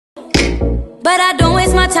But I don't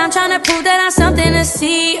waste my time trying to prove that I'm something to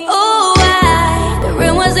see. Ooh, the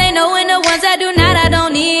real ones they know, and the ones that do not I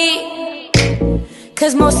don't need.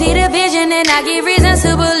 Cause most see the vision and I give reasons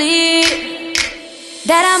to believe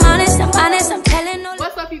that I'm honest, I'm telling no.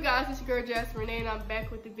 What's up, you guys? It's your girl Jasmine Renee, and I'm back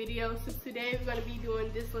with the video. So today we're gonna be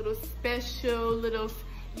doing this little special little,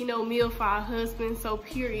 meal for our husband. So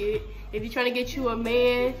period. If you're trying to get you a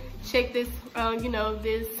man, check this,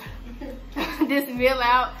 this meal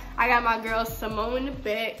out. I got my girl Simone in the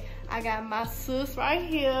back. I got my sis right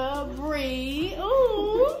here, Bree.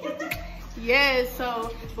 Ooh. Yeah,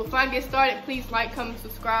 so before I get started, please like, comment,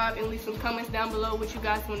 subscribe, and leave some comments down below what you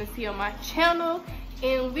guys want to see on my channel.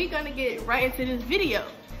 And we're gonna get right into this video.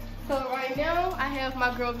 So right now, I have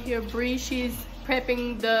my girl over here, Bree. She's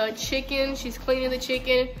prepping the chicken. She's cleaning the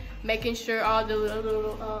chicken, making sure all the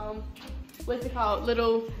little, what's it called?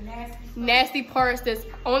 Little nasty parts that's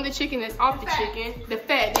on the chicken that's off the chicken. The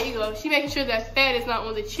fat, there you go. She's making sure that fat is not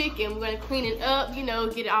on the chicken. We're gonna clean it up,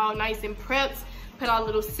 get it all nice and prepped, put our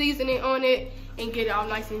little seasoning on it, and get it all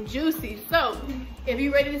nice and juicy. So, if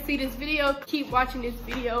you're ready to see this video, keep watching this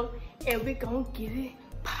video, and we're gonna get it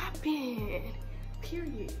popping,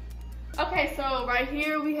 period. Okay, so right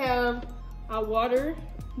here we have our water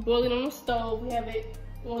boiling on the stove. We have it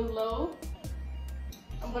on low.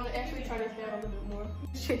 I'm gonna actually turn this down a little bit more.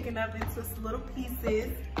 Chicken up into little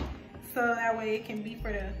pieces, so that way it can be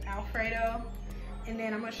for the Alfredo. And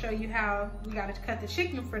then I'm gonna show you how we gotta cut the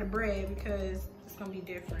chicken for the bread because it's gonna be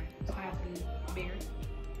different. It's gonna have to be bigger.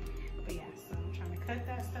 But yeah, so I'm trying to cut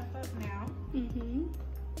that stuff up now.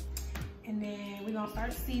 And then we're gonna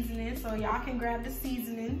start seasoning, so y'all can grab the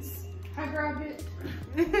seasonings. I grab it.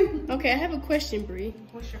 Okay, I have a question, Bree.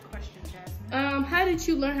 What's your question, Jasmine? How did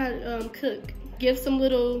you learn how to cook? Give some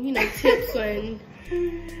little, tips on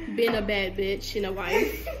being a bad bitch and a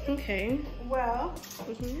wife. Okay. Well,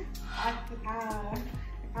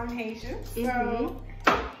 I'm Haitian, so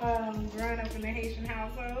growing up in a Haitian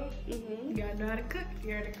household, you gotta know how to cook if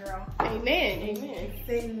you're the girl. Amen, amen. You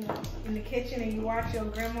sit in the kitchen and you watch your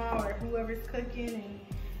grandma or whoever's cooking and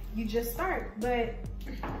you just start. But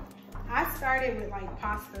I started with like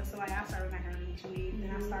pasta, so like I started with macaroni and cheese,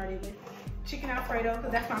 and I started with chicken Alfredo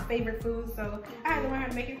because that's my favorite food. So I had to learn how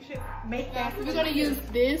to make that. We're gonna use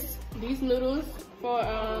these noodles for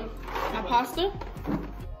our pasta.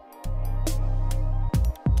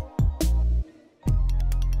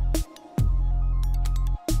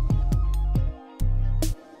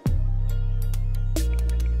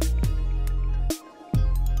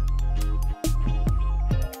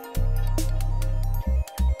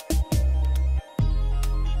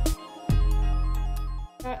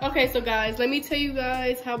 Okay, so guys, let me tell you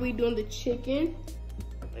guys how we doing the chicken.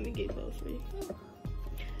 Let me get close for you.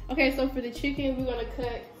 Okay, so for the chicken, we're gonna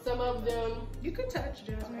cut some of them. You can touch,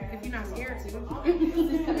 Jasmine, if you're not scared to.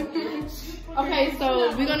 Okay,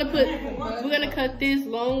 so we're gonna cut this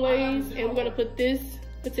long ways, and we're gonna put this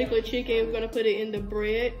particular chicken. We're gonna put it in the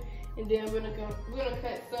bread, and then we're gonna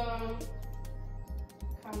cut some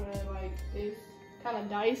kind of like this, kind of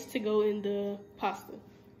dice to go in the pasta.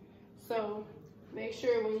 So make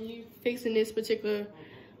sure when you fixing this particular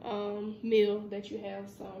meal that you have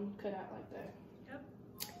some cut out like that. Yep.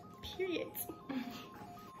 Period.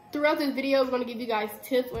 Throughout this video, we're gonna give you guys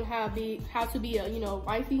tips on how to be a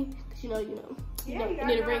wifey. Cause you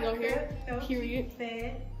need a ring over here. Period.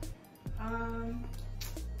 Fed.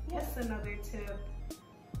 What's another tip?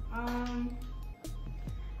 I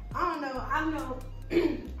don't know. I'm not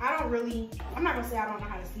gonna say I don't know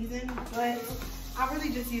how to season, but I really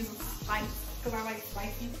just use spice. Because I like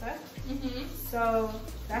spicy stuff. So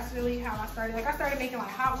that's really how I started. Like I started making like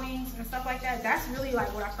hot wings and stuff like that. That's really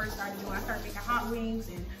like what I first started doing. I started making hot wings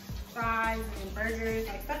and fries and burgers,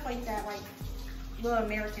 like stuff like that, like little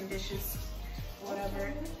American dishes or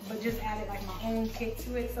whatever. But just added like my own kick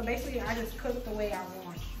to it. So basically I just cook the way I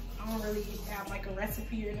want. I don't really have like a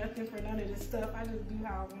recipe or nothing for none of this stuff. I just do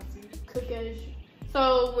how I want to. Cook as you.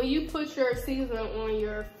 So when you put your seasoning on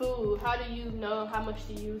your food, how do you know how much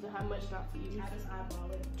to use and how much not to use? I just eyeball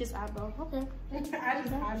it. Just eyeball, okay. I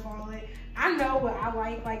just eyeball it. I know what I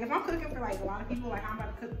like. Like if I'm cooking for like a lot of people, like I'm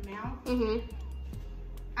about to cook now,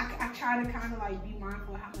 I try to kind of like be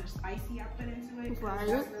mindful of how much spicy I put into it. Right.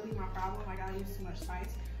 That's really my problem. Like I use too much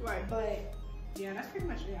spice. Right. But yeah, that's pretty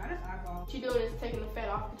much it. I just eyeball. What you're doing is taking the fat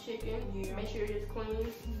off the chicken. Yeah. Make sure it's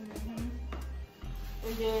clean.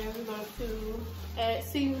 And then we're going to add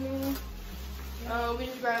seasoning. We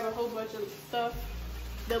just grab a whole bunch of stuff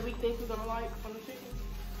that we think we're going to like from the chicken.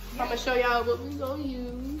 Yeah. I'm going to show y'all what we're going to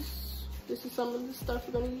use. This is some of the stuff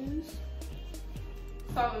we're going to use.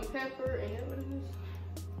 Salt and pepper, and what is this?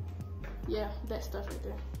 Yeah, that stuff right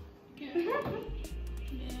there.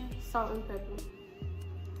 Salt and pepper.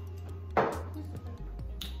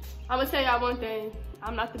 I'm gonna tell y'all one thing.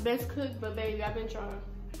 I'm not the best cook, but baby, I've been trying.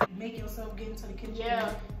 Make yourself get into the kitchen.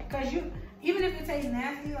 Yeah. Cause you, even if it tastes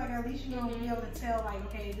nasty, like at least you're gonna be able to tell, like,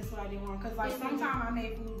 okay, this is what I did wrong. Cause like sometimes I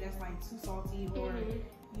made food that's like too salty, or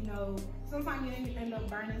you know, sometimes you end up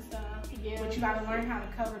burning stuff. Yeah. But you gotta learn how to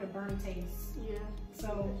cover the burn taste. Yeah.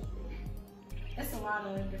 So it's a lot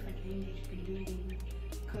of different things that you can do when you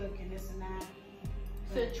cook and this and that.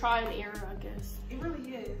 To try and error, I guess. It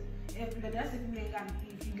really is. But that's if you ain't got,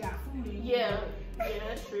 if you got food in you. Yeah,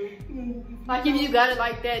 that's true. Like if you got it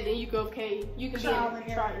like that, then you go okay. You can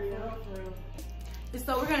try it.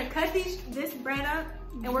 So we're gonna cut this bread up,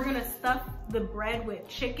 and we're gonna stuff the bread with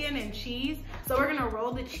chicken and cheese. So we're gonna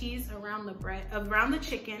roll the cheese around the bread, around the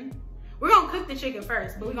chicken. We're gonna cook the chicken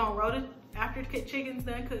first, but we're gonna roll it after the chicken's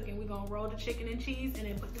done cooking. We're gonna roll the chicken and cheese, and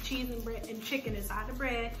then put the cheese and bread and chicken inside the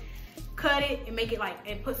bread. Cut it and make it like,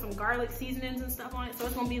 and put some garlic seasonings and stuff on it. So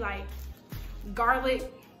it's gonna be like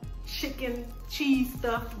garlic, chicken, cheese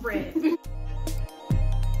stuffed bread.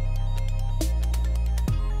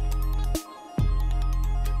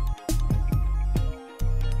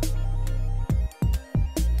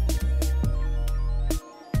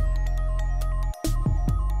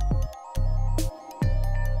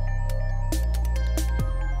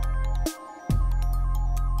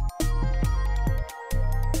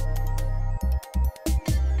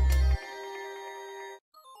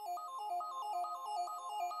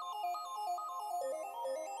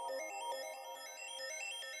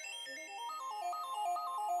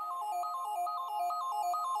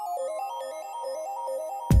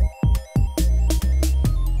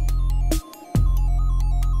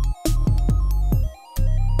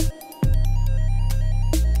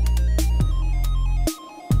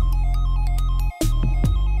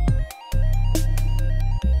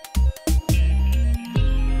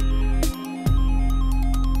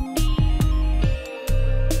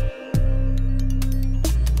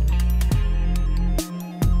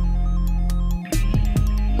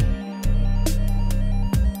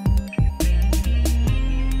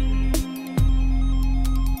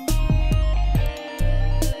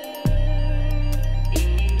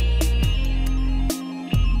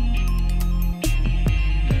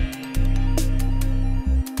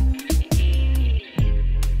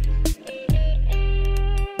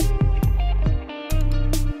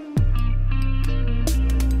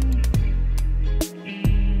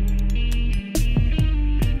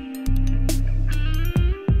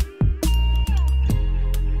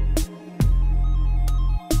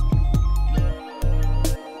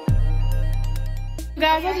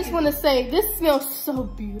 Guys, I just want to say, this smells so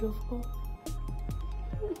beautiful.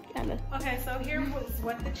 Okay, so here was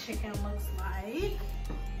what the chicken looks like.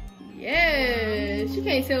 Yeah, she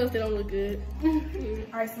can't tell us they don't look good.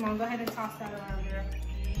 All right, Simone, go ahead and toss that around there.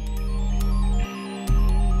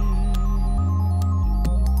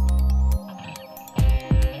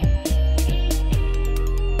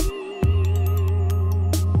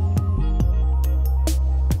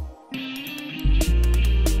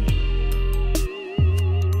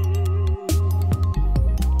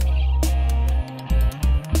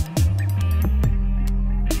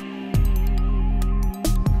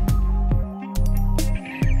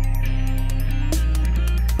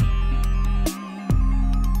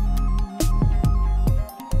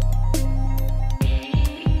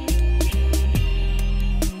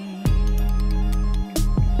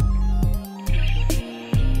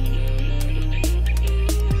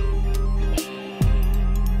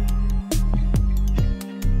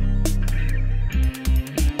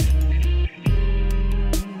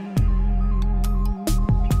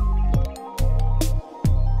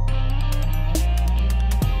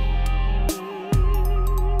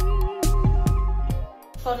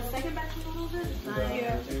 So the second batch of noodles is done.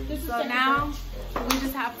 Yeah. So now we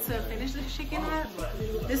just have to finish the chicken up.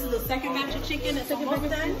 This is the second batch of chicken. It's almost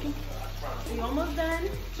done. We almost done.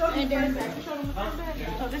 And then show them the first batch.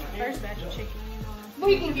 So this is the first batch of chicken.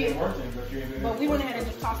 We can get, but we went ahead and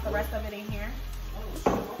just tossed the rest of it in here.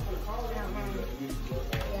 Yeah,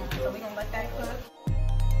 so we're gonna let that cook.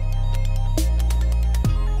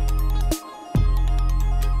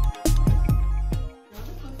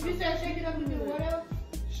 You said shake it up and do what else?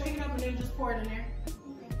 Shake it up and then just pour it in there.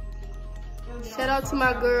 Shout out to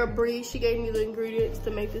my girl Bree. She gave me the ingredients to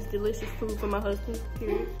make this delicious food for my husband.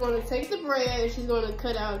 Period. She's gonna take the bread and she's gonna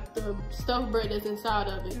cut out the stuffed bread that's inside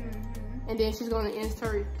of it. And then she's gonna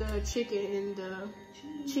insert the chicken and the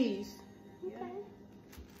cheese. Okay.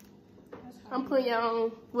 I'm putting y'all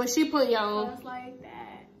on. Well, she put y'all on. Just like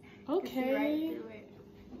that. Okay. Right through it.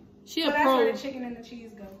 She a so pro. That's where the chicken and the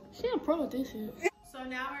cheese go. She a pro with this shit. So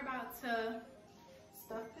now we're about to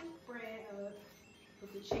stuff the bread up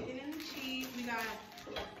with the chicken and the cheese. We got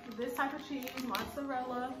this type of cheese,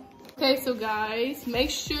 mozzarella. Okay, so guys, make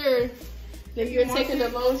sure that you're taking the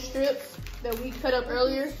long strips that we cut up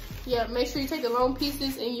earlier. Yeah, make sure you take the long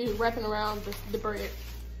pieces and you're wrapping around the bread.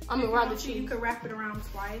 Around the cheese. You could wrap it around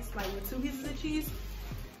twice, like with 2 pieces of cheese.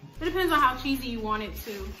 It depends on how cheesy you want it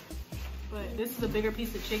to. But this is a bigger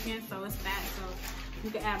piece of chicken, so it's fat, so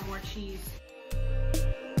you can add more cheese.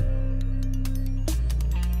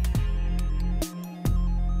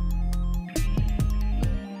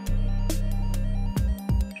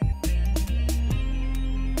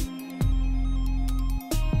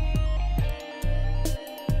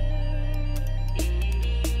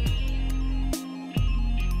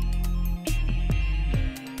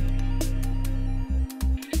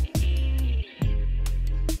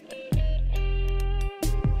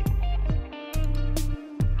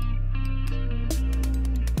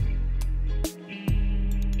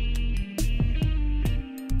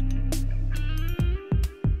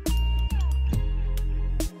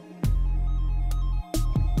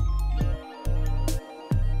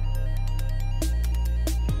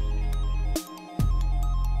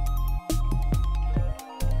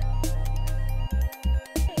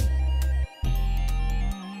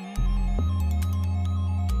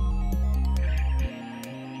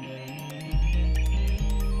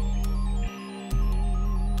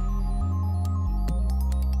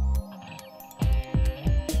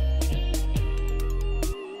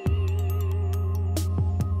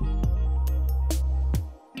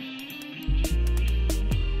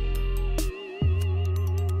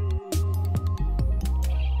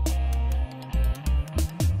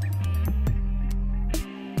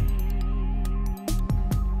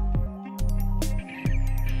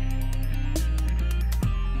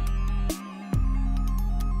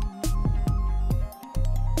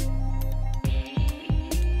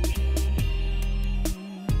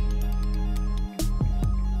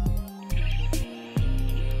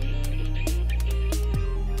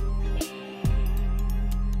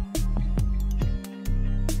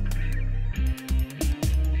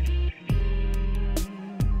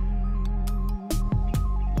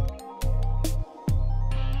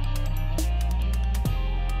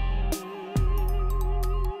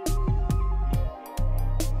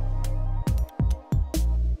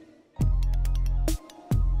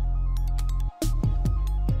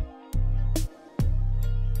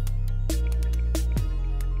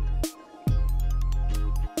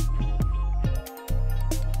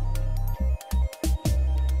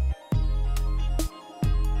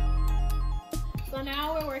 So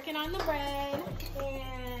now we're working on the bread,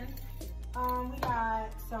 and we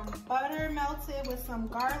got some butter melted with some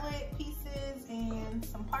garlic pieces and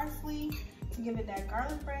some parsley to give it that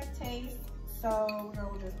garlic bread taste. So we're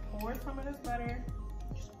gonna just pour some of this butter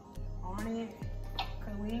on it,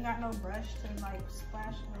 cause we ain't got no brush to like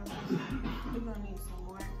splash it on. We're gonna need some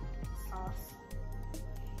more sauce,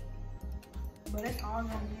 but it's all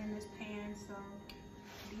gonna be in this pan, so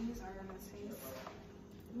these are gonna taste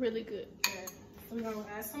Really good. good. We're gonna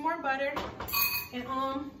add some more butter and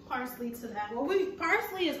parsley to that. Well,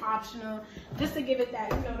 parsley is optional, just to give it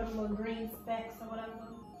that, you know, the little green specks or whatever.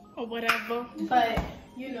 Or whatever. But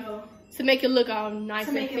you know, To make it look all nice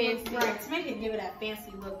and fancy. Right, to make it give it that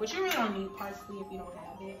fancy look. But you really don't need parsley if you don't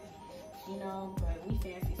have it, you know. But we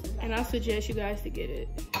fancy, so And I suggest you guys to get it.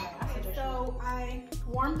 So I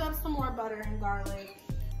warmed up some more butter and garlic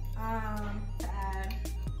to add,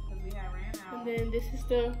 because we had ran out. And then this is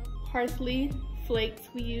the parsley flakes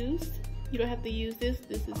we used. You don't have to use this.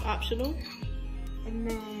 This is optional. And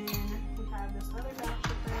then we have this other batch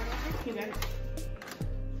of bread. You got it.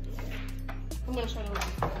 I'm gonna show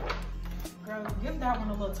you. Girl, give that one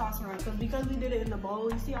a little toss around, because we did it in the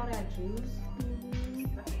bowl. You see all that juice?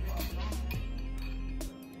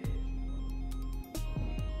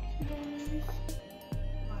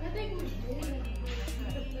 I think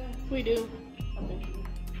we do.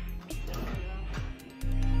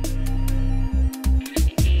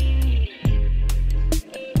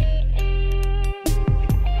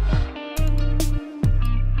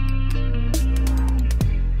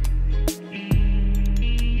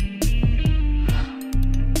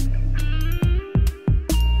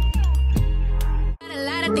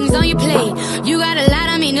 Things on your plate. You got a lot,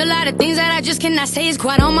 I mean a lot of things that I just cannot say is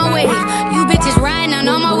quite on my way. You bitches riding on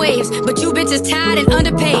all my waves, but you bitches tired and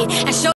underpaid. I show